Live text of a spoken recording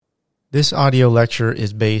This audio lecture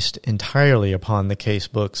is based entirely upon the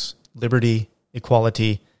casebooks Liberty,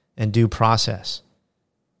 Equality, and Due Process,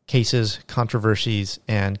 Cases, Controversies,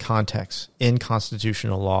 and Contexts in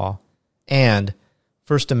Constitutional Law, and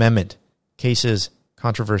First Amendment, Cases,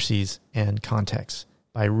 Controversies, and Contexts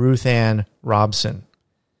by Ruth Ann Robson.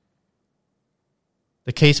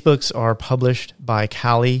 The casebooks are published by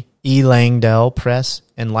Callie E. Langdell Press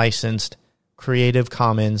and licensed Creative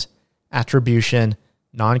Commons Attribution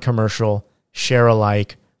Non-Commercial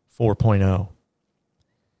Share-alike 4.0.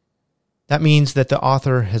 That means that the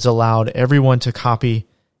author has allowed everyone to copy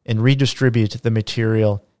and redistribute the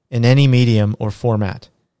material in any medium or format,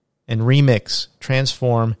 and remix,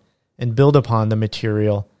 transform, and build upon the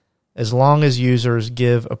material as long as users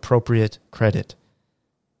give appropriate credit.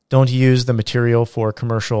 Don't use the material for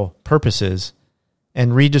commercial purposes,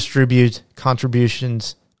 and redistribute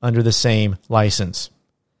contributions under the same license.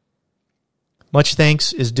 Much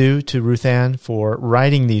thanks is due to Ruth Ann for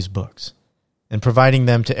writing these books and providing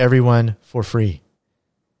them to everyone for free.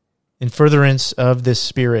 In furtherance of this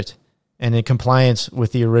spirit and in compliance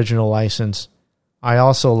with the original license, I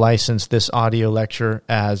also license this audio lecture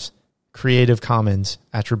as Creative Commons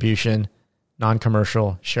Attribution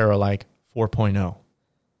Non-Commercial Share-alike 4.0.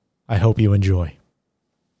 I hope you enjoy.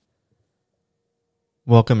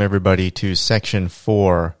 Welcome everybody to Section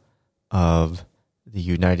 4 of the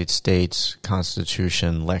United States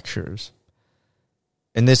Constitution Lectures.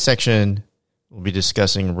 In this section, we'll be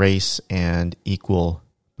discussing race and equal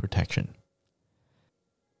protection.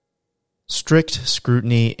 Strict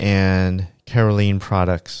scrutiny and Caroline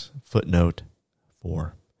products, footnote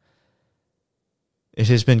 4. It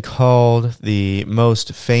has been called the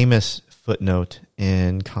most famous footnote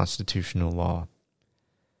in constitutional law,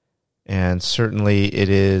 and certainly it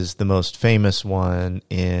is the most famous one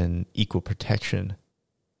in equal protection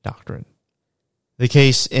doctrine. The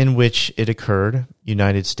case in which it occurred,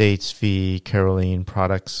 United States v. Caroline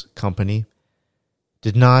Products Company,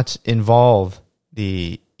 did not involve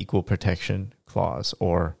the Equal Protection Clause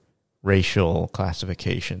or racial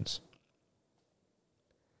classifications.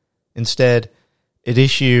 Instead, at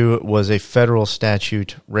issue was a federal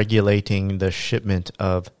statute regulating the shipment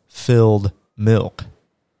of filled milk,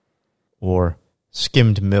 or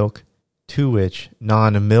skimmed milk, to which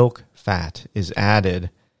non-milk fat is added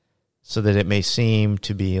so that it may seem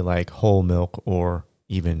to be like whole milk or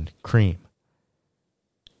even cream.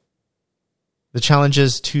 The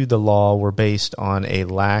challenges to the law were based on a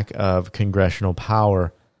lack of congressional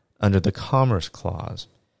power under the Commerce Clause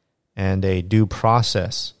and a due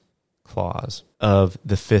process clause of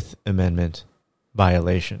the Fifth Amendment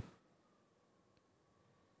violation.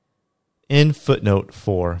 In footnote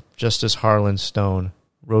 4, Justice Harlan Stone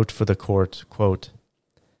wrote for the court, quote,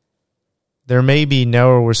 "There may be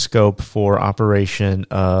narrower scope for operation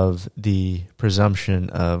of the presumption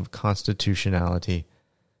of constitutionality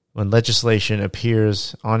when legislation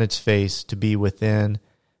appears on its face to be within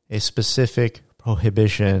a specific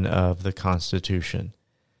prohibition of the Constitution,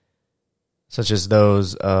 such as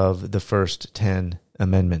those of the first 10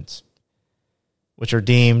 amendments, which are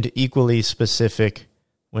deemed equally specific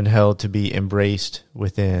when held to be embraced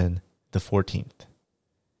within the 14th.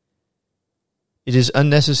 It is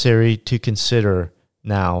unnecessary to consider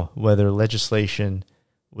now whether legislation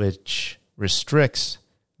which restricts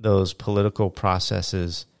those political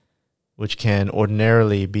processes which can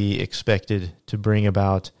ordinarily be expected to bring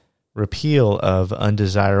about repeal of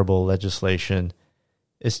undesirable legislation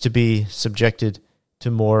is to be subjected to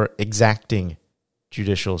more exacting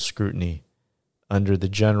judicial scrutiny under the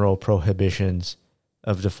general prohibitions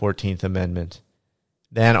of the 14th Amendment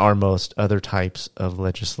than are most other types of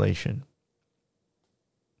legislation.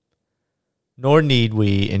 Nor need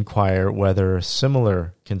we inquire whether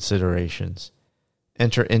similar considerations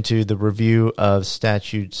enter into the review of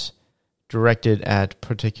statutes directed at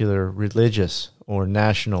particular religious or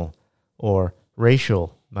national or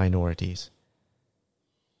racial minorities,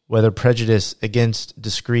 whether prejudice against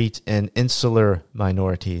discrete and insular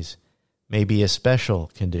minorities may be a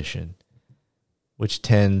special condition, which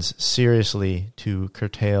tends seriously to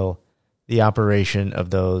curtail the operation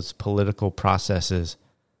of those political processes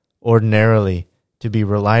ordinarily to be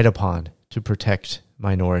relied upon to protect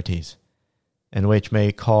minorities, and which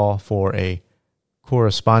may call for a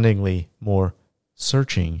correspondingly more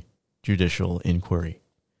searching judicial inquiry.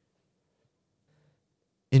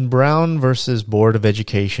 In Brown v. Board of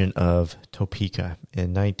Education of Topeka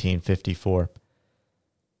in 1954,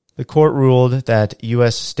 the court ruled that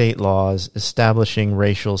U.S. state laws establishing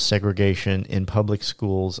racial segregation in public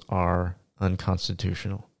schools are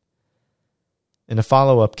unconstitutional. In a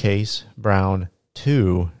follow-up case, Brown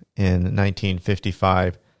 2, in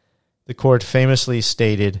 1955, The court famously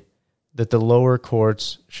stated that the lower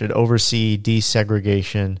courts should oversee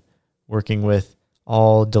desegregation, working with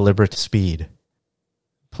all deliberate speed.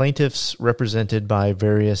 Plaintiffs represented by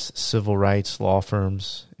various civil rights law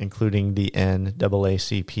firms, including the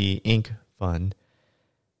NAACP Inc. Fund,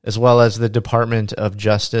 as well as the Department of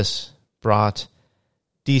Justice, brought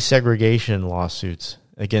desegregation lawsuits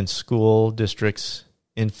against school districts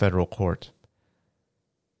in federal court.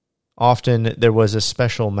 Often there was a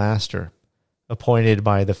special master appointed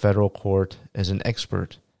by the federal court as an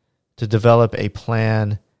expert to develop a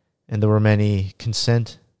plan, and there were many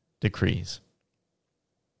consent decrees.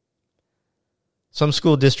 Some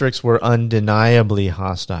school districts were undeniably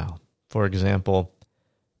hostile. For example,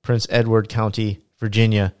 Prince Edward County,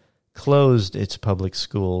 Virginia, closed its public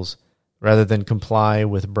schools rather than comply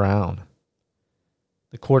with Brown.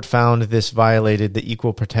 The court found this violated the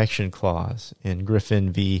Equal Protection Clause in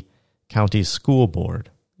Griffin v. County School Board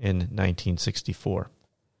in 1964.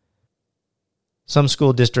 Some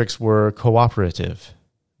school districts were cooperative.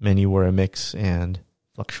 Many were a mix and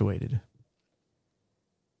fluctuated.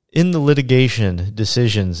 In the litigation,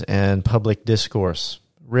 decisions, and public discourse,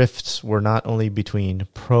 rifts were not only between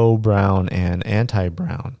pro-Brown and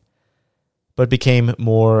anti-Brown, but became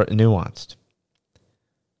more nuanced.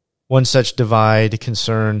 One such divide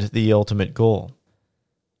concerned the ultimate goal.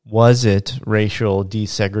 Was it racial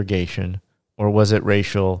desegregation, or was it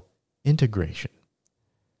racial integration?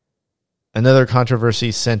 Another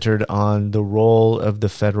controversy centered on the role of the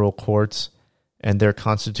federal courts and their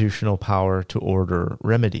constitutional power to order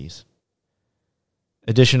remedies.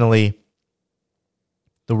 Additionally,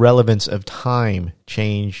 the relevance of time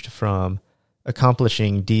changed from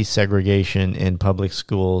accomplishing desegregation in public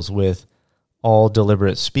schools with all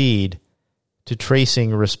deliberate speed to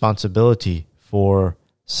tracing responsibility for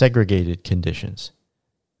segregated conditions,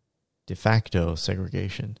 de facto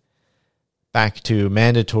segregation, back to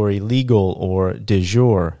mandatory legal or de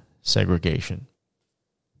jure segregation.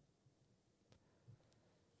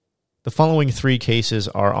 The following three cases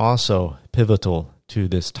are also pivotal to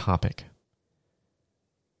this topic.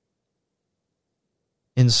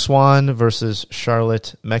 In Swan versus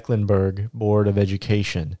Charlotte Mecklenburg Board of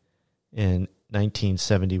Education in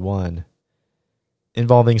 1971,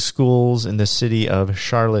 involving schools in the city of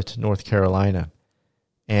Charlotte, North Carolina,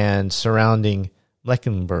 and surrounding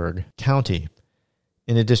Mecklenburg County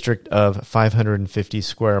in a district of 550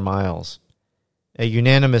 square miles, a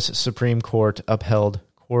unanimous Supreme Court upheld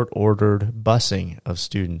court-ordered busing of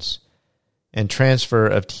students and transfer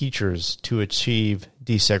of teachers to achieve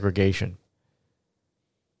desegregation.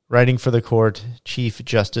 Writing for the court, Chief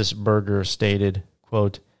Justice Burger stated,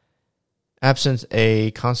 quote, "Absent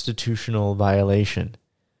a constitutional violation,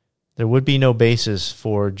 there would be no basis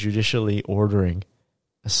for judicially ordering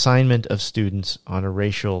assignment of students on a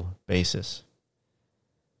racial basis.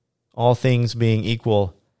 All things being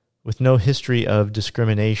equal, with no history of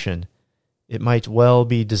discrimination, it might well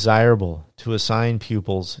be desirable to assign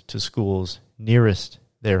pupils to schools nearest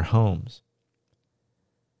their homes.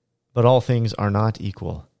 But all things are not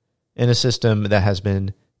equal in a system that has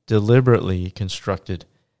been deliberately constructed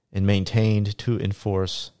and maintained to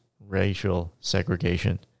enforce racial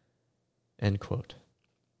segregation." End quote.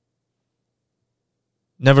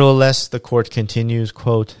 Nevertheless, the court continues,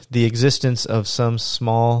 quote, "The existence of some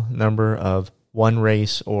small number of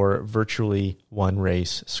one-race or virtually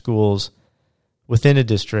one-race schools within a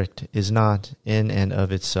district is not, in and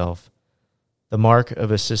of itself, the mark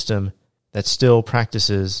of a system that still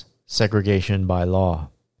practices segregation by law.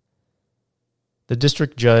 The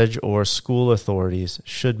district judge or school authorities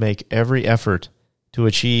should make every effort to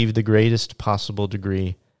achieve the greatest possible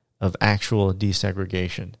degree of actual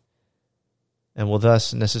desegregation, and will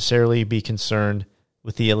thus necessarily be concerned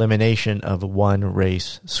with the elimination of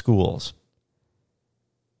one-race schools.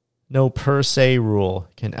 No per se rule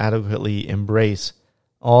can adequately embrace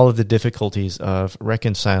all of the difficulties of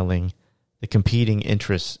reconciling the competing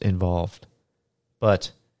interests involved.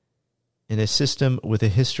 But in a system with a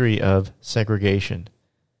history of segregation,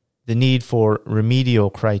 the need for remedial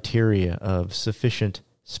criteria of sufficient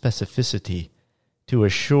specificity to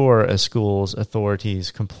assure a school's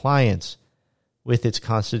authorities' compliance with its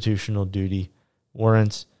constitutional duty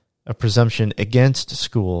warrants a presumption against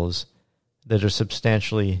schools that are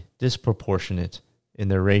substantially disproportionate in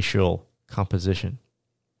their racial composition.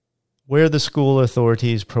 Where the school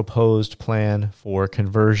authorities' proposed plan for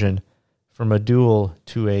conversion from a dual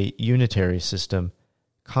to a unitary system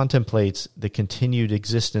contemplates the continued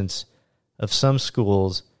existence of some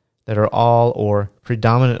schools that are all or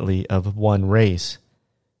predominantly of one race,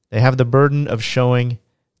 they have the burden of showing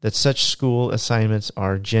that such school assignments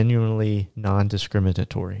are genuinely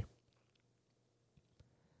non-discriminatory.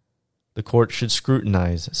 the court should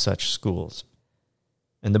scrutinize such schools,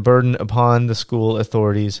 and the burden upon the school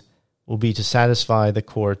authorities will be to satisfy the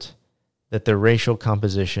court that their racial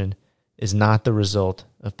composition is not the result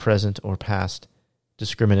of present or past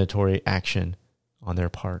discriminatory action on their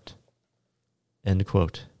part." End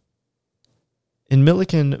quote. In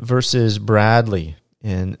Milliken versus Bradley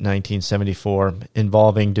in 1974,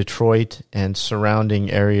 involving Detroit and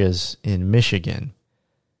surrounding areas in Michigan,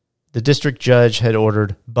 the district judge had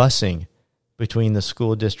ordered busing between the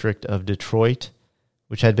school district of Detroit,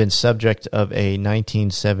 which had been subject of a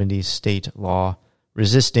 1970s state law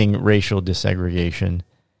resisting racial desegregation,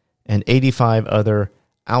 and 85 other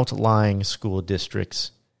outlying school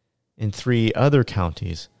districts in 3 other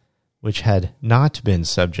counties which had not been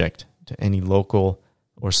subject to any local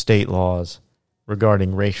or state laws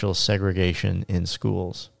regarding racial segregation in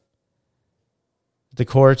schools. The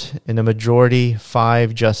court, in a majority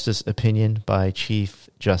 5-justice opinion by Chief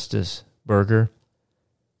Justice Burger,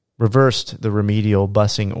 reversed the remedial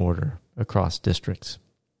busing order across districts.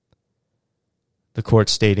 The court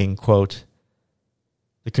stating, quote,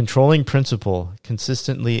 "The controlling principle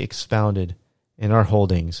consistently expounded in our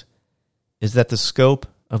holdings is that the scope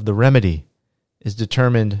of the remedy is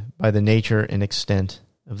determined by the nature and extent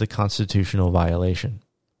of the constitutional violation.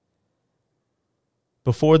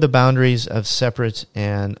 Before the boundaries of separate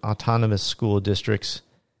and autonomous school districts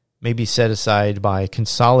may be set aside by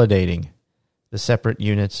consolidating the separate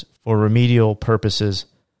units for remedial purposes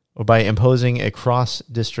or by imposing a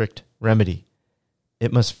cross-district remedy,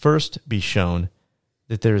 it must first be shown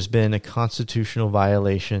that there has been a constitutional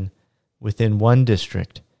violation within one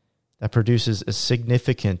district that produces a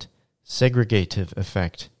significant segregative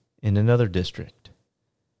effect in another district.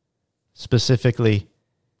 Specifically,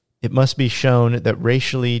 it must be shown that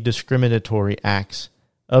racially discriminatory acts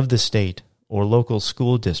of the state or local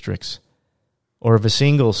school districts or of a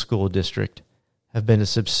single school district have been a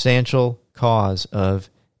substantial cause of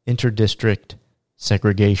interdistrict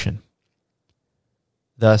segregation.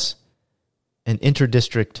 Thus, an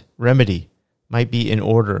interdistrict remedy might be in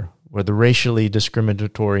order where the racially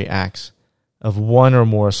discriminatory acts of one or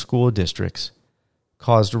more school districts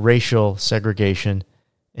caused racial segregation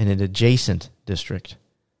in an adjacent district,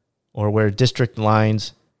 or where district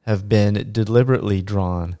lines have been deliberately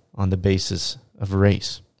drawn on the basis of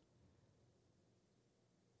race.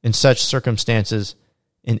 In such circumstances,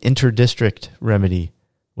 an interdistrict remedy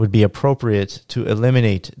would be appropriate to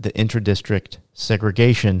eliminate the interdistrict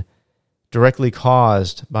segregation directly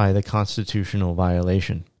caused by the constitutional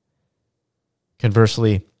violation.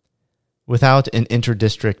 Conversely, without an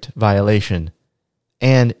interdistrict violation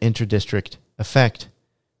and interdistrict effect,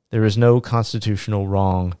 there is no constitutional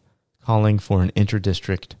wrong calling for an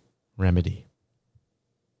interdistrict remedy."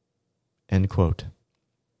 End quote.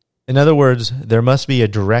 In other words, there must be a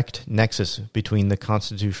direct nexus between the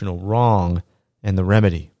constitutional wrong and the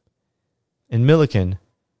remedy. In Milliken,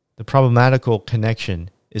 the problematical connection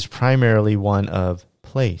is primarily one of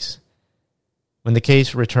place. When the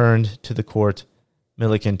case returned to the court,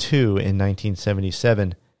 Milliken II, in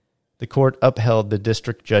 1977, the court upheld the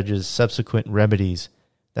district judge's subsequent remedies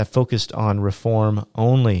that focused on reform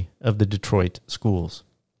only of the Detroit schools.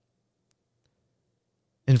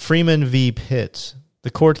 In Freeman v. Pitts, the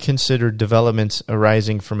court considered developments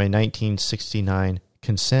arising from a 1969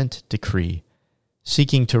 consent decree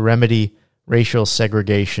seeking to remedy racial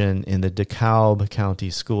segregation in the DeKalb County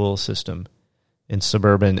school system in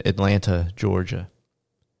suburban Atlanta, Georgia.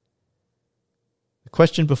 The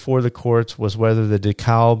question before the court was whether the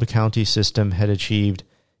DeKalb County system had achieved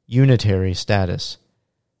unitary status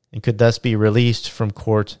and could thus be released from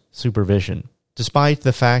court supervision, despite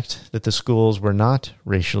the fact that the schools were not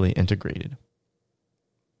racially integrated.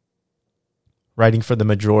 Writing for the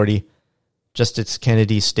majority, Justice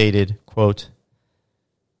Kennedy stated, quote,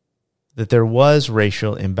 "That there was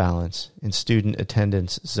racial imbalance in student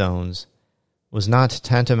attendance zones was not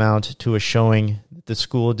tantamount to a showing that the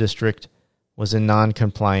school district was in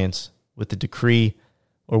non-compliance with the decree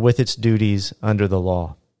or with its duties under the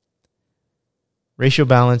law. Racial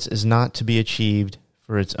balance is not to be achieved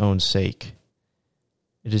for its own sake.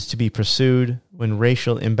 It is to be pursued when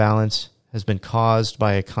racial imbalance has been caused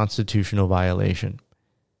by a constitutional violation.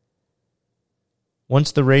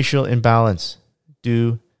 Once the racial imbalance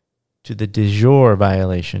due to the de jure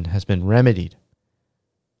violation has been remedied,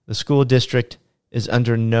 the school district is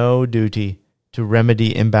under no duty to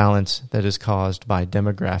remedy imbalance that is caused by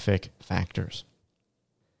demographic factors.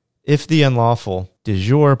 If the unlawful de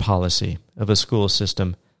jure policy of a school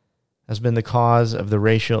system has been the cause of the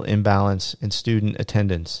racial imbalance in student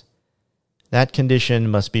attendance, that condition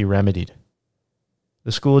must be remedied.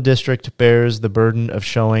 The school district bears the burden of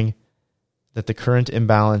showing that the current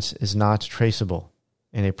imbalance is not traceable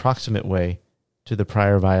in a proximate way to the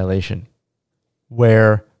prior violation,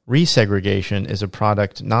 where resegregation is a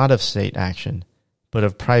product not of state action, but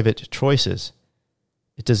of private choices.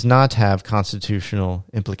 It does not have constitutional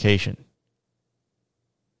implication.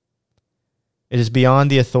 It is beyond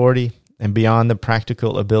the authority and beyond the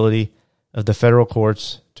practical ability of the federal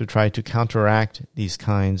courts to try to counteract these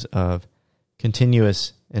kinds of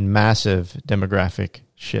continuous and massive demographic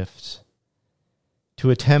shifts. To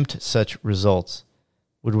attempt such results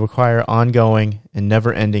would require ongoing and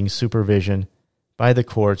never-ending supervision by the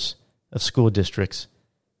courts of school districts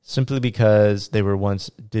simply because they were once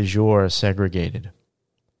de jure segregated.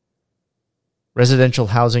 Residential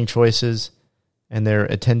housing choices and their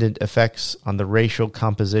attendant effects on the racial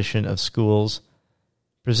composition of schools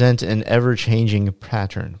present an ever-changing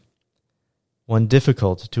pattern, one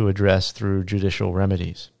difficult to address through judicial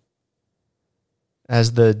remedies.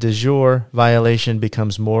 As the de jure violation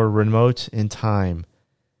becomes more remote in time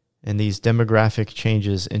and these demographic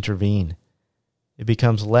changes intervene, it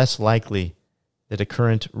becomes less likely that a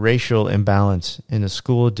current racial imbalance in a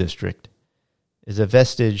school district is a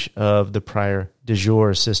vestige of the prior de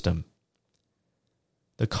jure system.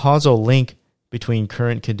 The causal link between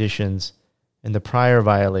current conditions and the prior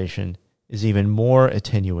violation is even more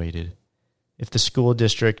attenuated if the school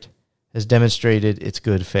district has demonstrated its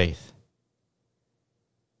good faith.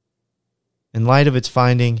 In light of its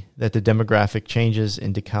finding that the demographic changes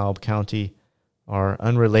in DeKalb County are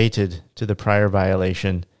unrelated to the prior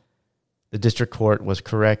violation, the district court was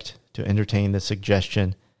correct to entertain the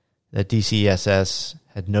suggestion that DCSS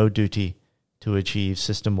had no duty to achieve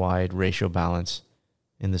system-wide racial balance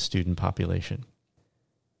in the student population.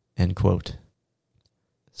 End quote.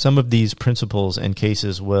 Some of these principles and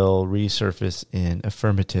cases will resurface in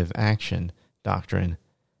affirmative action doctrine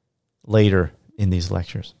later in these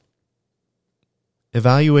lectures.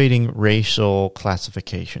 Evaluating racial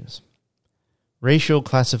classifications. Racial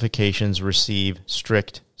classifications receive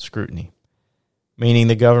strict scrutiny, meaning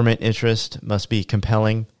the government interest must be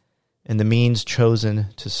compelling and the means chosen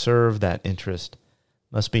to serve that interest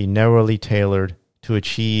must be narrowly tailored to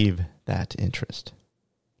achieve that interest.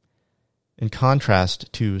 In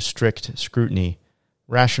contrast to strict scrutiny,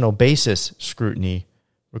 rational basis scrutiny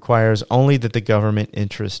requires only that the government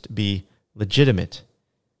interest be legitimate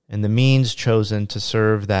and the means chosen to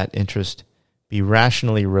serve that interest be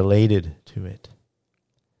rationally related to it.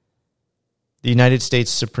 The United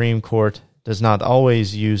States Supreme Court does not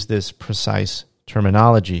always use this precise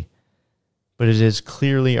terminology, but it has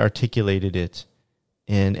clearly articulated it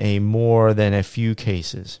in a more than a few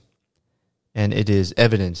cases, and it is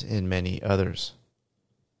evident in many others.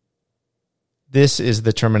 This is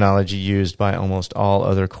the terminology used by almost all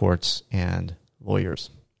other courts and lawyers.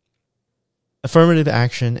 Affirmative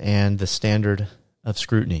action and the standard of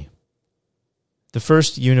scrutiny. The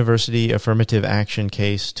first university affirmative action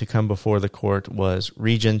case to come before the court was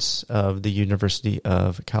Regents of the University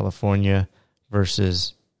of California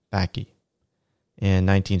versus Bakke in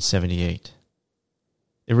 1978.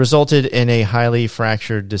 It resulted in a highly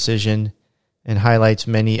fractured decision and highlights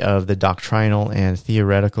many of the doctrinal and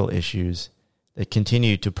theoretical issues that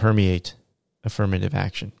continue to permeate affirmative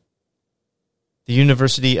action. The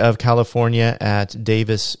University of California at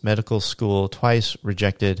Davis Medical School twice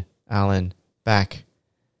rejected Alan Bakke,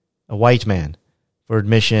 a white man, for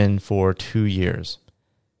admission for 2 years.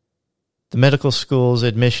 The medical school's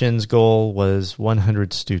admissions goal was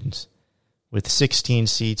 100 students, with 16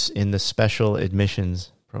 seats in the special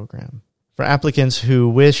admissions program for applicants who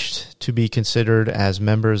wished to be considered as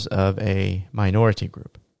members of a minority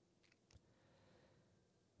group.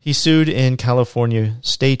 He sued in California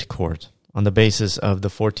state court on the basis of the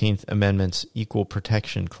 14th Amendment's Equal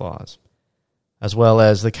Protection Clause, as well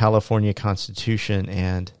as the California Constitution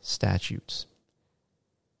and statutes.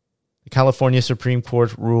 The California Supreme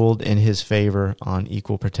Court ruled in his favor on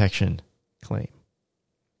equal protection claim.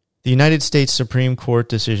 The United States Supreme Court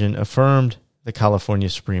decision affirmed the California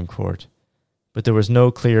Supreme Court, but there was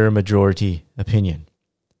no clear majority opinion.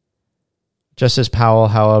 Justice Powell,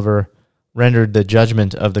 however, rendered the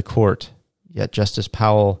judgment of the court, yet Justice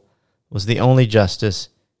Powell was the only justice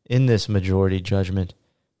in this majority judgment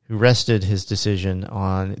who rested his decision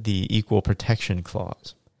on the Equal Protection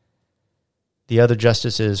Clause. The other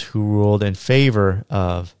justices who ruled in favor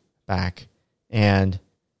of Bakke and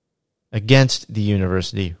against the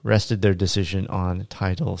university rested their decision on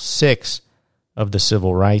Title VI of the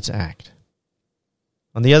Civil Rights Act.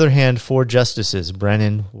 On the other hand, 4 justices,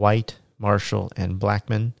 Brennan, White, Marshall, and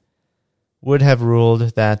Blackmun, would have ruled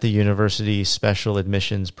that the university's special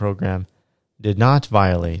admissions program did not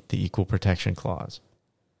violate the Equal Protection Clause.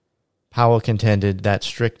 Powell contended that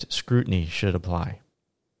strict scrutiny should apply,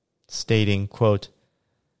 stating, quote,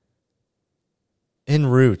 "En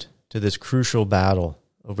route to this crucial battle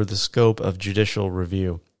over the scope of judicial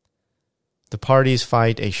review, the parties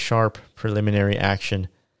fight a sharp preliminary action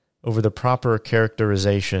over the proper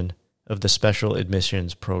characterization of the special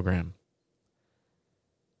admissions program.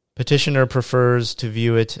 Petitioner prefers to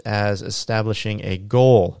view it as establishing a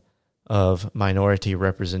goal of minority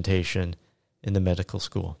representation in the medical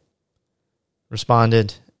school.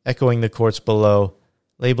 Respondent, echoing the courts below,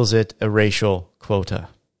 labels it a racial quota.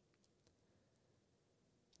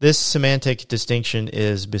 This semantic distinction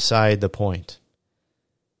is beside the point.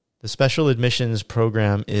 The special admissions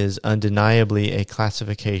program is undeniably a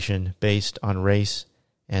classification based on race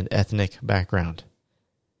and ethnic background.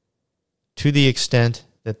 To the extent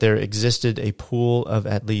that there existed a pool of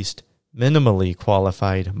at least minimally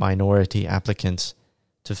qualified minority applicants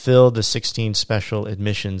to fill the 16 special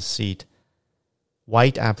admissions seat,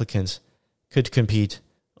 white applicants could compete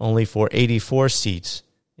only for 84 seats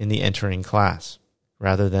in the entering class,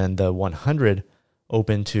 rather than the 100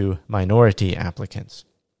 open to minority applicants.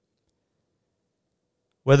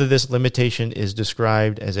 Whether this limitation is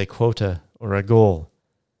described as a quota or a goal,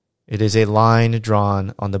 it is a line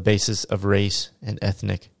drawn on the basis of race and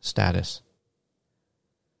ethnic status.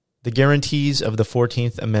 The guarantees of the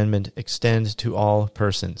 14th Amendment extend to all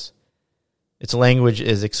persons. Its language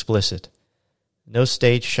is explicit. No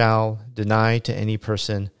state shall deny to any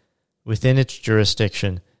person within its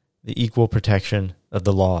jurisdiction the equal protection of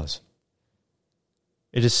the laws.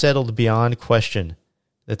 It is settled beyond question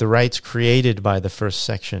that the rights created by the first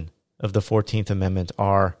section of the 14th Amendment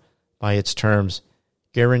are, by its terms,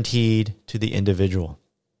 guaranteed to the individual.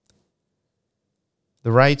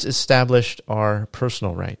 The rights established are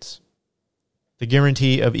personal rights. The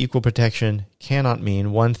guarantee of equal protection cannot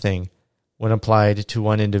mean one thing when applied to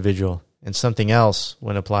one individual and something else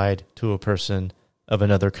when applied to a person of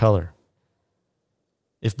another color.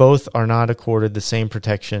 If both are not accorded the same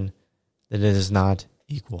protection, then it is not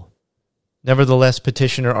equal. Nevertheless,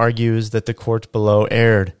 petitioner argues that the court below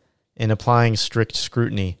erred in applying strict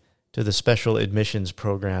scrutiny to the special admissions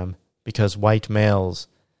program because white males,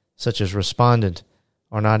 such as respondent,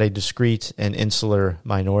 are not a discrete and insular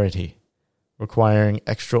minority, requiring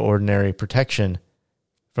extraordinary protection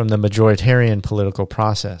from the majoritarian political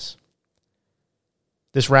process.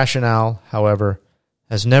 This rationale, however,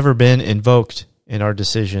 has never been invoked in our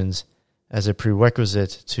decisions as a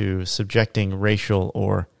prerequisite to subjecting racial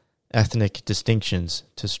or ethnic distinctions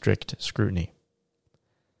to strict scrutiny.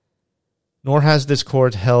 Nor has this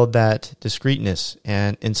court held that discreteness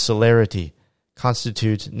and insularity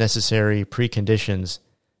constitute necessary preconditions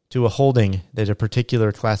to a holding that a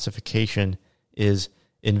particular classification is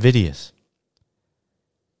invidious.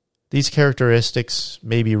 These characteristics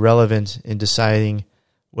may be relevant in deciding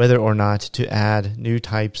whether or not to add new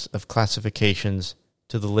types of classifications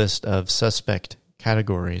to the list of suspect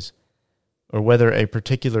categories, or whether a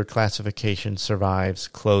particular classification survives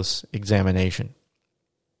close examination.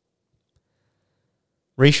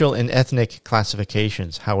 Racial and ethnic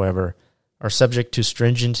classifications, however, are subject to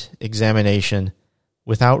stringent examination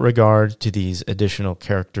without regard to these additional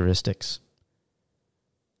characteristics.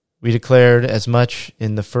 We declared as much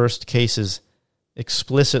in the first cases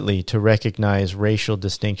explicitly to recognize racial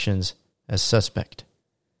distinctions as suspect.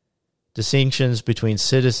 Distinctions between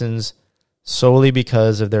citizens solely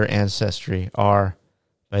because of their ancestry are,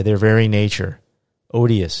 by their very nature,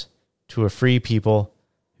 odious to a free people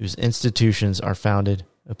whose institutions are founded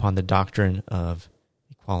upon the doctrine of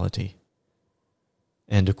equality."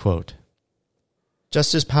 End of quote.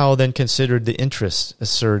 Justice Powell then considered the interests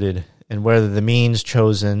asserted and whether the means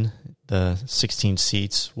chosen, the 16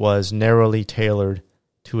 seats, was narrowly tailored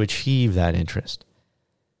to achieve that interest.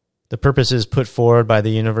 The purposes put forward by the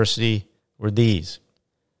university were these.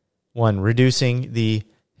 1. Reducing the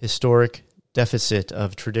historic deficit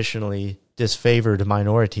of traditionally disfavored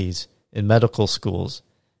minorities in medical schools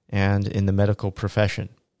and in the medical profession.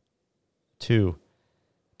 2.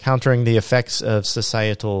 Countering the effects of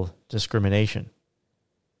societal discrimination.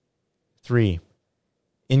 3.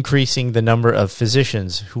 Increasing the number of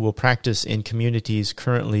physicians who will practice in communities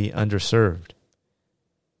currently underserved.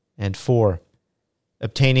 And 4.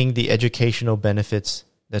 Obtaining the educational benefits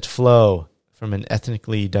that flow from an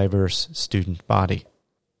ethnically diverse student body.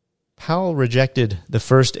 Powell rejected the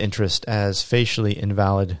first interest as facially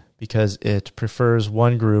invalid because it prefers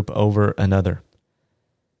one group over another.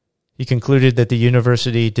 He concluded that the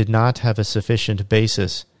university did not have a sufficient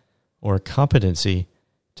basis or competency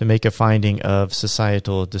to make a finding of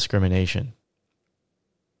societal discrimination.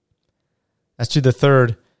 As to the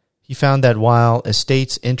third, he He found that while a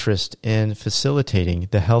state's interest in facilitating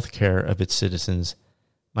the health care of its citizens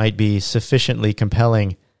might be sufficiently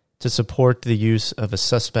compelling to support the use of a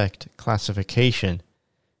suspect classification,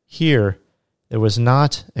 here there was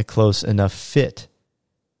not a close enough fit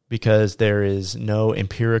because there is no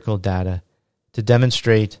empirical data to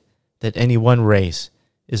demonstrate that any one race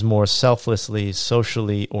is more selflessly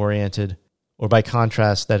socially oriented, or by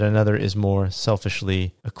contrast that another is more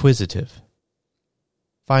selfishly acquisitive.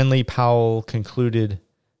 Finally, Powell concluded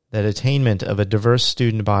that attainment of a diverse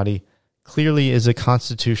student body clearly is a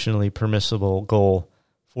constitutionally permissible goal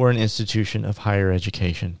for an institution of higher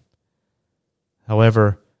education.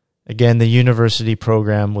 However, again, the university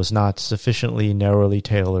program was not sufficiently narrowly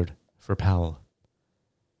tailored for Powell.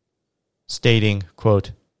 Stating,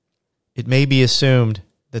 quote, "It may be assumed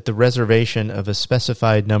that the reservation of a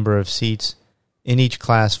specified number of seats in each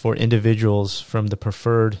class for individuals from the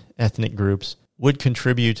preferred ethnic groups would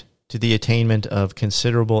contribute to the attainment of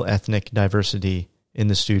considerable ethnic diversity in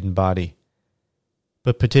the student body.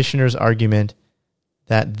 But petitioners' argument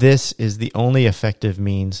that this is the only effective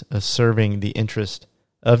means of serving the interest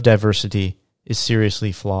of diversity is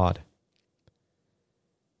seriously flawed.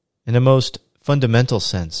 In a most fundamental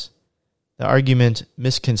sense, the argument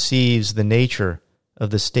misconceives the nature of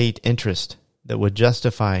the state interest that would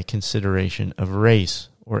justify consideration of race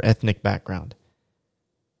or ethnic background.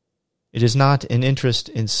 It is not an interest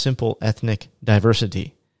in simple ethnic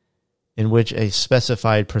diversity, in which a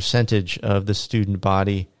specified percentage of the student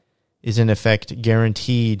body is in effect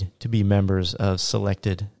guaranteed to be members of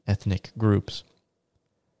selected ethnic groups,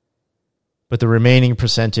 but the remaining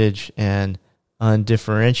percentage and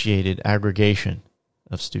undifferentiated aggregation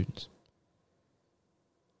of students.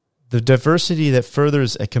 The diversity that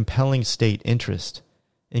furthers a compelling state interest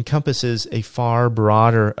encompasses a far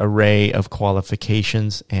broader array of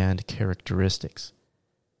qualifications and characteristics,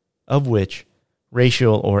 of which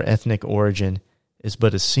racial or ethnic origin is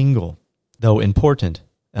but a single, though important,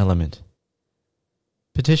 element.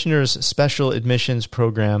 Petitioners' special admissions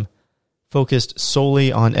program, focused solely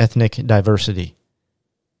on ethnic diversity,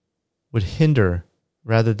 would hinder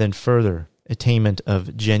rather than further attainment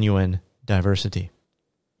of genuine diversity."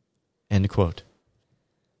 End quote.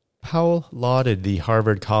 Powell lauded the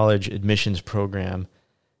Harvard College admissions program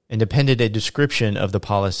and appended a description of the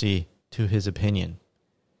policy to his opinion.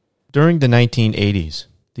 During the 1980s,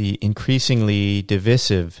 the increasingly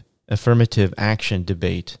divisive affirmative action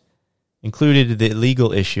debate included the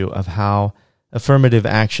legal issue of how affirmative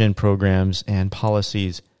action programs and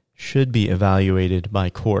policies should be evaluated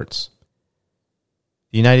by courts.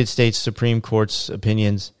 The United States Supreme Court's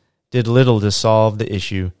opinions did little to solve the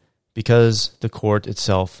issue because the court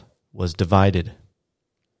itself was divided.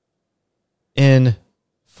 In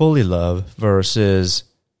Fulilove versus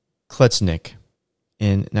Kletsnik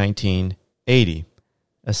in 1980,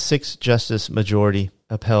 a six-justice majority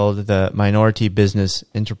upheld the Minority Business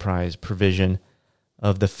Enterprise provision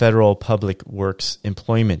of the Federal Public Works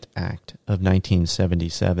Employment Act of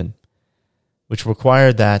 1977, which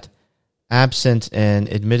required that, absent an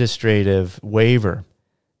administrative waiver,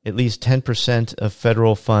 at least 10% of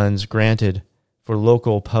federal funds granted for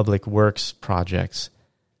local public works projects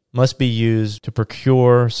must be used to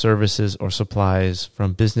procure services or supplies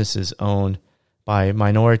from businesses owned by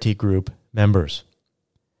minority group members.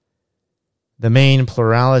 The main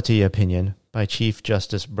plurality opinion by Chief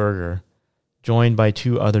Justice Burger, joined by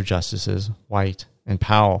two other justices, White and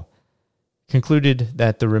Powell, concluded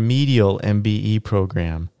that the remedial MBE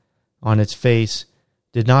program, on its face,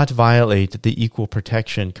 did not violate the equal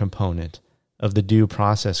protection component of the Due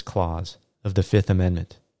Process Clause of the Fifth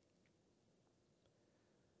Amendment.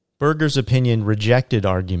 Burger's opinion rejected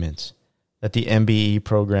arguments that the MBE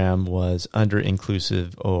program was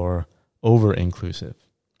under-inclusive or over-inclusive.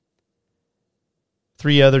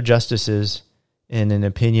 Three other justices, in an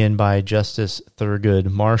opinion by Justice Thurgood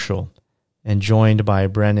Marshall and joined by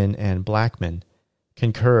Brennan and Blackmun,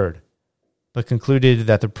 concurred, but concluded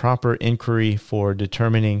that the proper inquiry for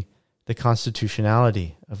determining the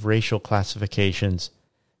constitutionality of racial classifications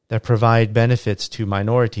that provide benefits to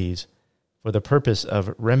minorities for the purpose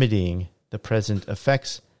of remedying the present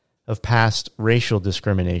effects of past racial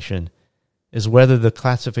discrimination is whether the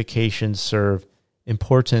classifications serve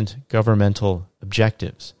important governmental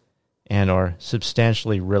objectives and are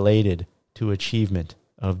substantially related to achievement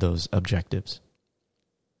of those objectives.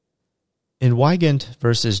 In Wygant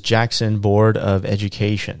versus Jackson Board of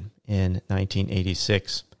Education in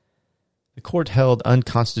 1986, the court held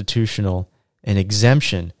unconstitutional an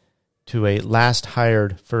exemption to a last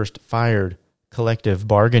hired, first fired collective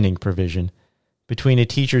bargaining provision between a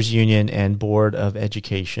teachers' union and Board of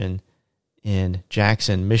Education in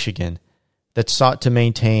Jackson, Michigan, that sought to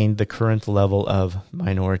maintain the current level of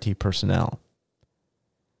minority personnel.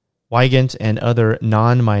 Wygant and other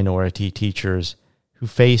non-minority teachers who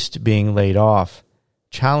faced being laid off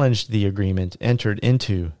challenged the agreement entered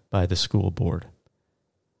into by the school board.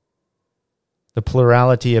 The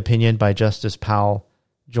plurality opinion by Justice Powell,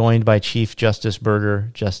 joined by Chief Justice Berger,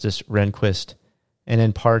 Justice Rehnquist, and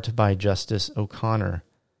in part by Justice O'Connor,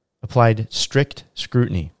 applied strict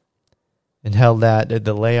scrutiny and held that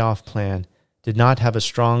the layoff plan did not have a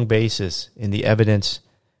strong basis in the evidence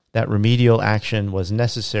that remedial action was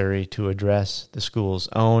necessary to address the school's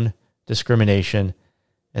own discrimination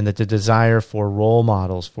and that the desire for role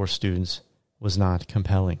models for students was not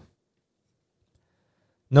compelling.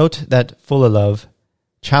 Note that Fullalove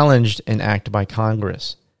challenged an act by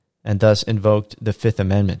Congress and thus invoked the Fifth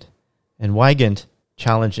Amendment, and Wygant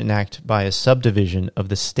challenged an act by a subdivision of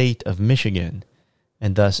the state of Michigan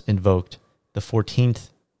and thus invoked the 14th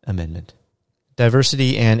Amendment.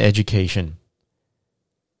 Diversity and education.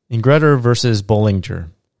 In Grutter versus Bollinger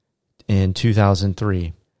in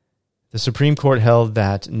 2003, the Supreme Court held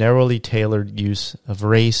that narrowly tailored use of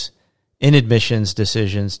race in admissions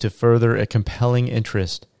decisions to further a compelling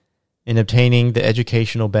interest in obtaining the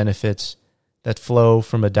educational benefits that flow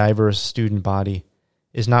from a diverse student body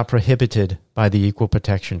is not prohibited by the Equal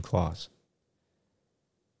Protection Clause.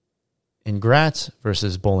 In Gratz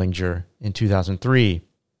versus Bollinger in 2003,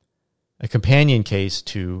 a companion case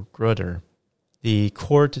to Grutter, the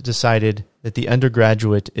court decided that the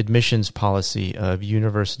undergraduate admissions policy of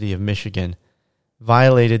University of Michigan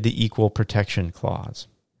violated the Equal Protection Clause.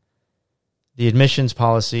 The admissions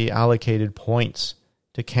policy allocated points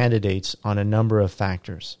to candidates on a number of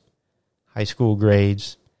factors: high school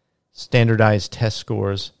grades, standardized test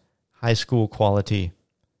scores, high school quality,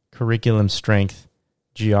 curriculum strength,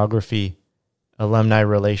 geography, alumni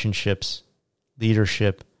relationships,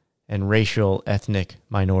 leadership, and racial ethnic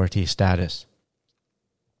minority status.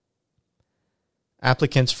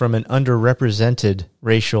 Applicants from an underrepresented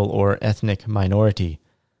racial or ethnic minority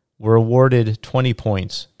were awarded 20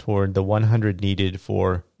 points toward the 100 needed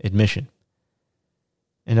for admission.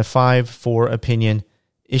 In a 5-4 opinion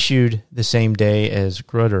issued the same day as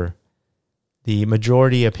Grutter, the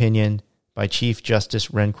majority opinion by Chief Justice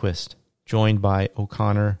Rehnquist, joined by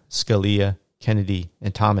O'Connor, Scalia, Kennedy,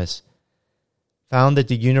 and Thomas, found that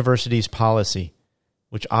the university's policy,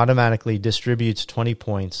 which automatically distributes 20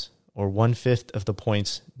 points, or 1/5 of the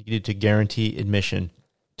points needed to guarantee admission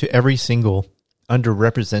to every single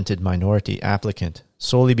underrepresented minority applicant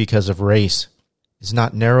solely because of race, is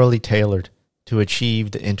not narrowly tailored to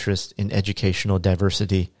achieve the interest in educational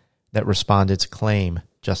diversity that respondents claim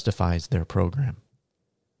justifies their program.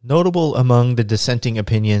 Notable among the dissenting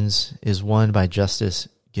opinions is one by Justice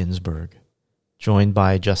Ginsburg, joined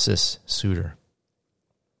by Justice Souter,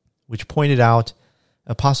 which pointed out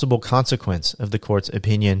a possible consequence of the court's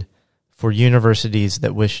opinion for universities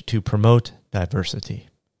that wish to promote diversity.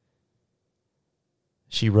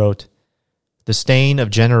 She wrote, "The stain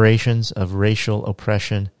of generations of racial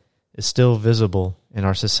oppression is still visible in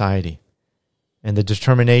our society, and the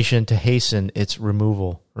determination to hasten its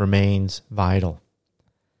removal remains vital.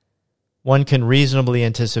 One can reasonably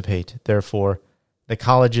anticipate, therefore, that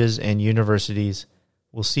colleges and universities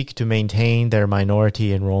will seek to maintain their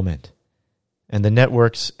minority enrollment, and the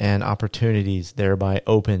networks and opportunities thereby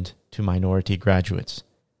opened to minority graduates,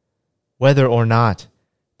 whether or not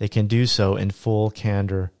they can do so in full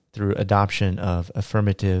candor through adoption of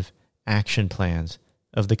affirmative action plans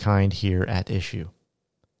of the kind here at issue.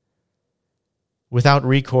 Without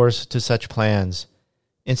recourse to such plans,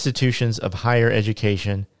 institutions of higher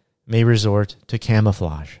education may resort to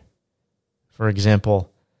camouflage. For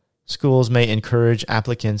example, schools may encourage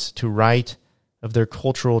applicants to write of their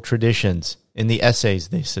cultural traditions in the essays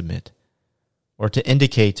they submit, or to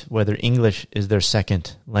indicate whether English is their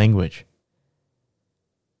second language.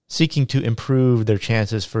 Seeking to improve their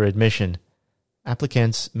chances for admission,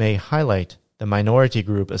 applicants may highlight the minority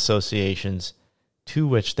group associations to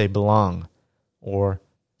which they belong, or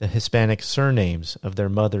the Hispanic surnames of their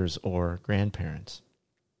mothers or grandparents.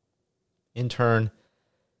 In turn,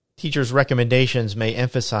 teachers' recommendations may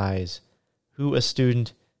emphasize who a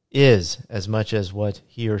student is as much as what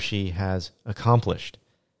he or she has accomplished.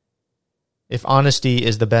 If honesty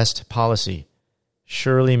is the best policy,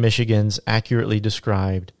 surely Michigan's accurately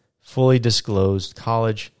described, fully disclosed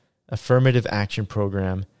college affirmative action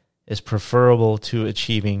program is preferable to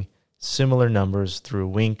achieving similar numbers through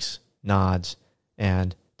winks, nods,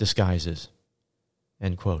 and disguises."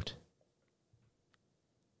 End quote.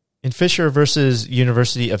 In Fisher versus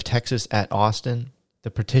University of Texas at Austin,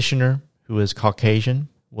 the petitioner, who is Caucasian,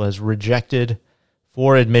 was rejected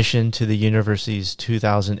for admission to the university's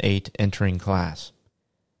 2008 entering class.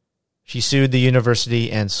 She sued the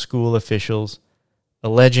university and school officials,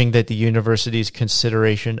 alleging that the university's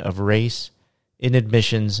consideration of race in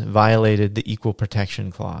admissions violated the Equal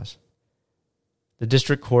Protection Clause. The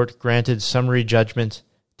district court granted summary judgment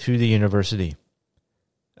to the university,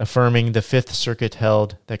 affirming the Fifth Circuit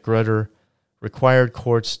held that Grutter required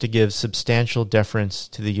courts to give substantial deference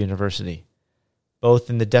to the university, both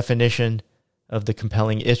in the definition of the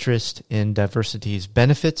compelling interest in diversity's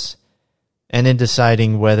benefits and in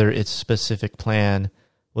deciding whether its specific plan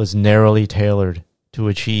was narrowly tailored to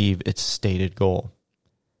achieve its stated goal.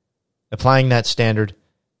 Applying that standard,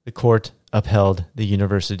 the court upheld the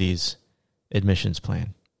university's admissions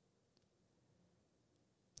plan.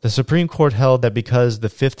 The Supreme Court held that because the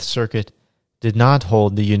Fifth Circuit did not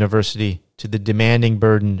hold the university to the demanding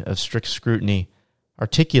burden of strict scrutiny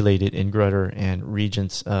articulated in Grutter and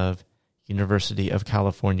Regents of University of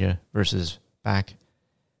California versus Back,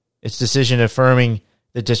 its decision affirming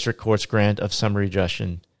the district court's grant of summary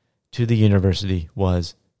judgment to the university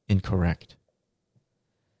was incorrect.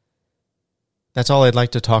 That's all I'd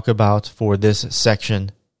like to talk about for this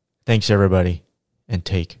section. Thanks, everybody, and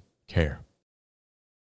take care.